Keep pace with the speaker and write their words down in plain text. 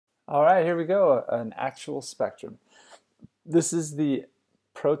All right, here we go, an actual spectrum. This is the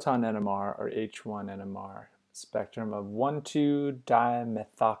proton NMR or H1 NMR spectrum of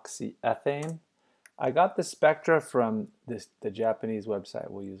 1,2-dimethoxyethane. I got the spectra from the Japanese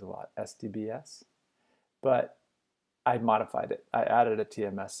website we'll use a lot, SDBS, but I modified it. I added a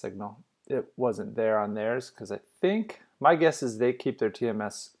TMS signal. It wasn't there on theirs because I think, my guess is they keep their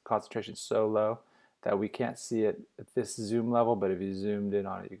TMS concentration so low that we can't see it at this zoom level, but if you zoomed in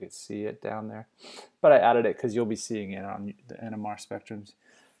on it, you could see it down there. But I added it because you'll be seeing it on the NMR spectrums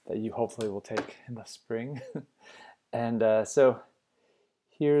that you hopefully will take in the spring. And so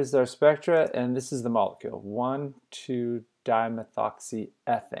here's our spectra, and this is the molecule,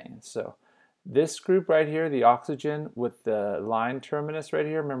 1,2-dimethoxyethane. So this group right here, the oxygen with the line terminus right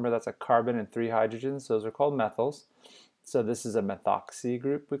here, remember that's a carbon and 3 hydrogens, those are called methyls. So this is a methoxy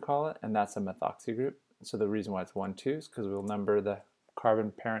group, we call it, and that's a methoxy group. So the reason why it's 1, 2 is because we'll number the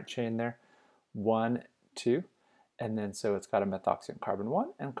carbon parent chain there, 1, 2, and then so it's got a methoxy on carbon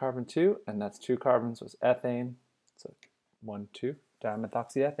 1 and carbon 2, and that's 2 carbons, so it's ethane, so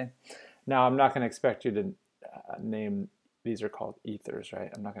 1,2-dimethoxyethane. Now I'm not going to expect you to name, these are called ethers,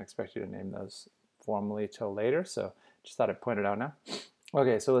 right? I'm not going to expect you to name those formally till later, so just thought I'd point it out now.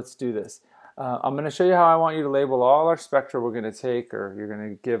 Okay, so let's do this. I'm going to show you how I want you to label all our spectra we're going to take or you're going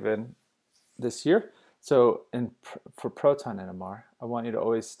to give in this year. So for proton NMR, I want you to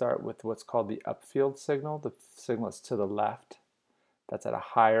always start with what's called the upfield signal. The signal is to the left. That's at a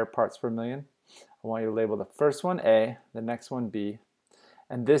higher parts per million. I want you to label the first one A, the next one B.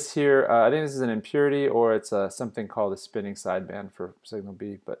 And this here, I think this is an impurity or it's something called a spinning sideband for signal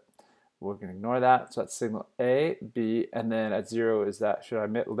B, but we're going to ignore that. So that's signal A, B, and then at 0 is that, should I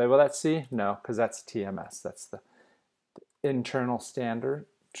label that C? No, because that's TMS. That's the internal standard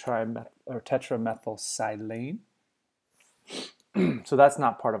tetramethylsilane. So that's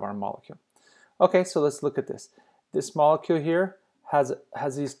not part of our molecule. Okay, so let's look at this. This molecule here has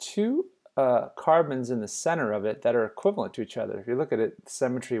these 2 carbons in the center of it that are equivalent to each other. If you look at it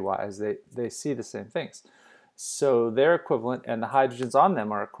symmetry-wise, they see the same things. So they're equivalent, and the hydrogens on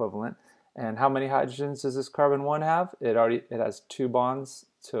them are equivalent. And how many hydrogens does this carbon 1 have? It has 2 bonds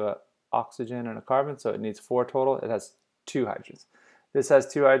to an oxygen and a carbon, so it needs 4 total. It has 2 hydrogens. This has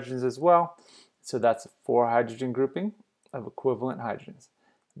 2 hydrogens as well, so that's a 4 hydrogen grouping of equivalent hydrogens.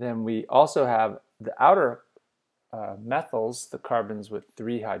 Then we also have the outer methyls, the carbons with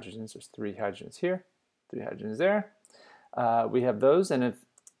 3 hydrogens. There's 3 hydrogens here, 3 hydrogens there. We have those, and if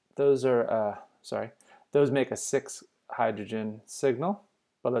those are, those make a 6 hydrogen signal.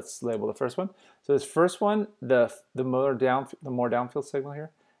 But let's label the first one. So this first one, the more downfield signal here,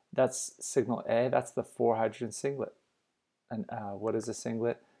 that's signal A. That's the 4 hydrogen singlet. And what is a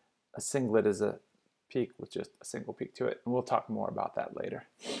singlet? A singlet is a peak with just a single peak to it. And we'll talk more about that later.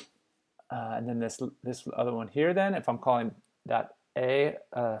 And then this other one here then, if I'm calling that A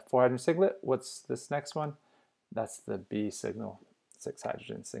 4 hydrogen singlet, what's this next one? That's the B signal, 6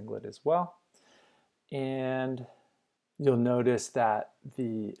 hydrogen singlet as well. And you'll notice that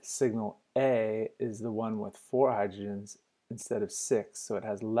the signal A is the one with 4 hydrogens instead of 6, so it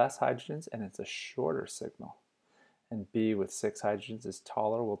has less hydrogens and it's a shorter signal. And B with 6 hydrogens is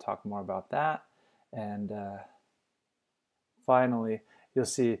taller. We'll talk more about that. And finally, you'll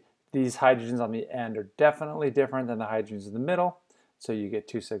see these hydrogens on the end are definitely different than the hydrogens in the middle, so you get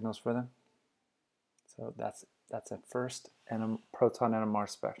 2 signals for them. So that's a first proton NMR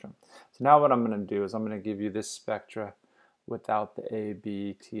spectrum. So now what I'm going to do is I'm going to give you this spectra without the A,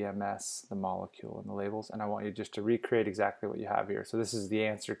 B, TMS, the molecule, and the labels, and I want you just to recreate exactly what you have here. So this is the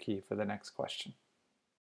answer key for the next question.